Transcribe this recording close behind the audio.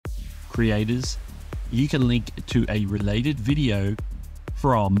creators, you can link to a related video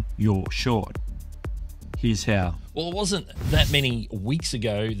from your short. Here's how. Well, it wasn't that many weeks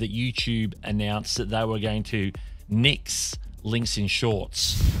ago that YouTube announced that they were going to nix links in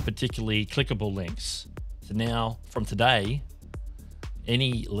shorts, particularly clickable links. So now, from today,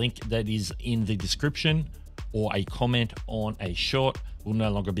 any link that is in the description or a comment on a short will no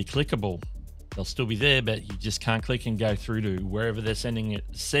longer be clickable. They'll still be there, but you just can't click and go through to wherever they're sending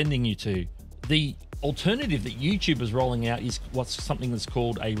you to. The alternative that YouTube is rolling out is something that's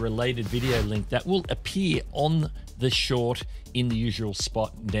called a related video link that will appear on the short in the usual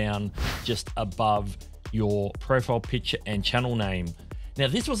spot down just above your profile picture and channel name. Now,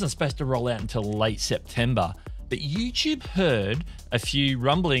 this wasn't supposed to roll out until late September, but YouTube heard a few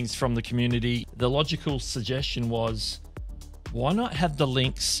rumblings from the community. The logical suggestion was, why not have the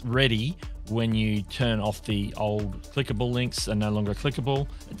links ready when you turn off the old clickable links are no longer clickable?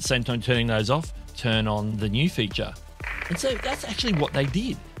 At the same time, turning those off, turn on the new feature. And so that's actually what they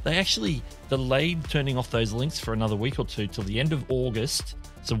did. They actually delayed turning off those links for another week or two till the end of August.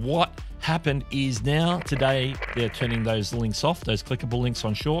 So what happened is now today they're turning those links off, those clickable links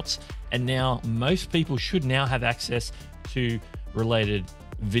on shorts, and now most people should now have access to related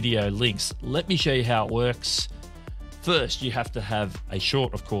video links. Let me show you how it works. First, you have to have a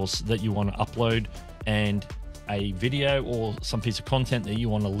short, of course, that you want to upload and a video or some piece of content that you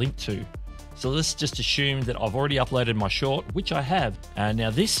want to link to. So let's just assume that I've already uploaded my short, which I have. Now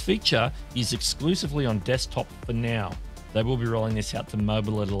this feature is exclusively on desktop for now. They will be rolling this out to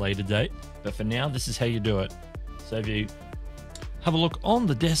mobile at a later date, but for now, this is how you do it. So if you have a look on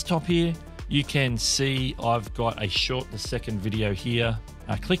the desktop here, you can see I've got a short, the second video here.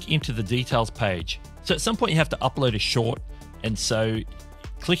 Click into the details page. So at some point you have to upload a short, and so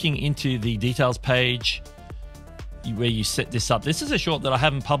clicking into the details page where you set this up. This is a short that I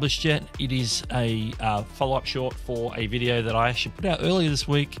haven't published yet. It is a follow-up short for a video that I actually put out earlier this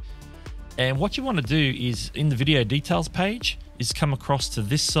week. And what you want to do is in the video details page is come across to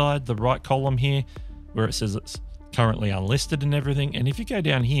this side, the right column here, where it says it's currently unlisted and everything. And if you go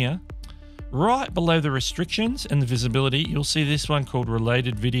down here, right below the restrictions and the visibility, you'll see this one called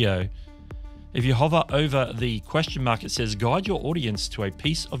related video. If you hover over the question mark, it says guide your audience to a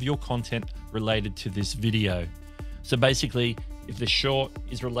piece of your content related to this video. So basically, if the short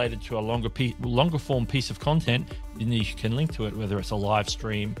is related to a longer form piece of content, then you can link to it, whether it's a live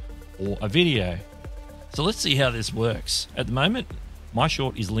stream or a video. So let's see how this works. At the moment, my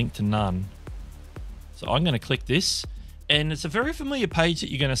short is linked to none. So I'm going to click this, and it's a very familiar page that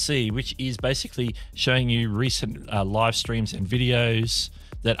you're going to see, which is basically showing you recent live streams and videos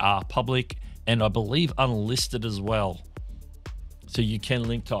that are public and I believe unlisted as well. So you can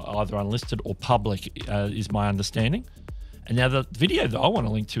link to either unlisted or public is my understanding. And now the video that I want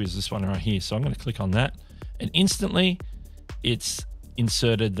to link to is this one right here. So I'm going to click on that, and instantly it's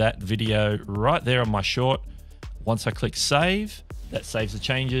inserted that video right there on my short. Once I click save, that saves the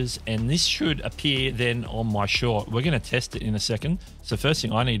changes, and this should appear then on my short. We're going to test it in a second. So first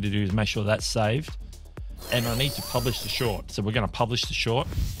thing I need to do is make sure that's saved, and I need to publish the short. So we're going to publish the short,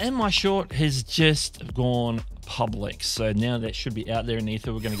 and my short has just gone public. So now that should be out there in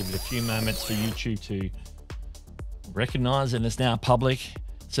ether. We're going to give it a few moments for YouTube to recognize, and it's now public.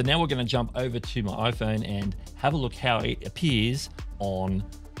 So now we're going to jump over to my iPhone and have a look how it appears on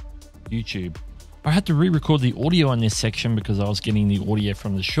YouTube. I had to re-record the audio on this section because I was getting the audio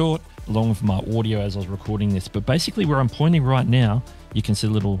from the short along with my audio as I was recording this. But basically where I'm pointing right now, you can see a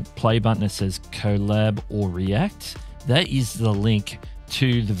little play button that says collab or react. That is the link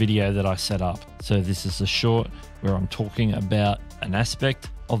to the video that I set up. So this is a short where I'm talking about an aspect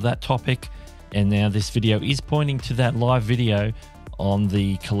of that topic. And now this video is pointing to that live video on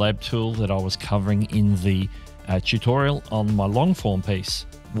the collab tool that I was covering in the tutorial on my long form piece.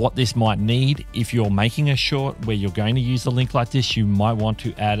 What this might need, if you're making a short where you're going to use the link like this, you might want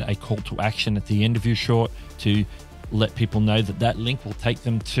to add a call to action at the end of your short to let people know that that link will take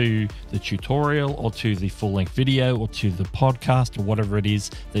them to the tutorial or to the full-length video or to the podcast or whatever it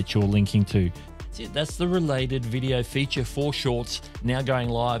is that you're linking to. That's it. That's the related video feature for shorts now going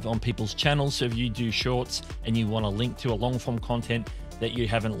live on people's channels. So if you do shorts and you want to link to a long-form content that you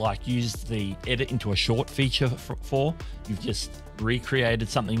haven't used the edit into a short feature for, you've just recreated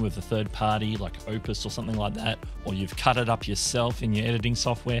something with a third party like Opus or something like that, or you've cut it up yourself in your editing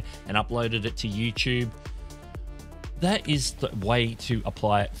software and uploaded it to YouTube. That is the way to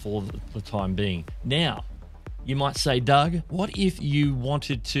apply it for the time being. Now, you might say, Doug, what if you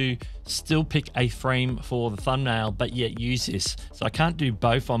wanted to still pick a frame for the thumbnail, but yet use this? So I can't do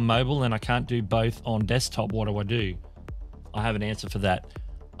both on mobile and I can't do both on desktop. What do? I have an answer for that.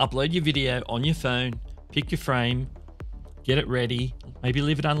 upload your video on your phone, pick your frame, get it ready, maybe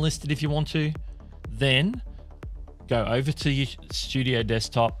leave it unlisted if you want to, then go over to your studio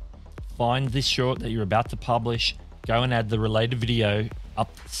desktop, find this short that you're about to publish, go and add the related video,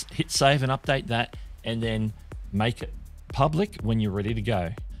 hit save and update that, and then make it public when you're ready to go.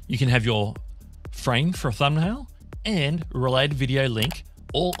 You can have your frame for a thumbnail and related video link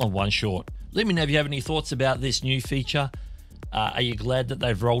all on one short. Let me know if you have any thoughts about this new feature. Are you glad that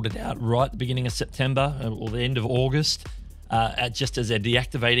they've rolled it out right at the beginning of September or the end of August, just as they're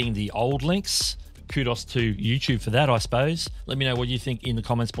deactivating the old links? Kudos to YouTube for that, I suppose. Let me know what you think in the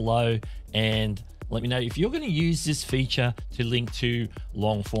comments below, and let me know if you're going to use this feature to link to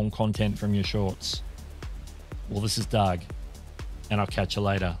long form content from your shorts. Well, this is Doug, and I'll catch you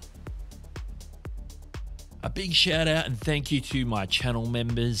later. A big shout out and thank you to my channel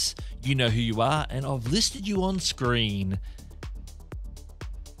members. You know who you are, and I've listed you on screen.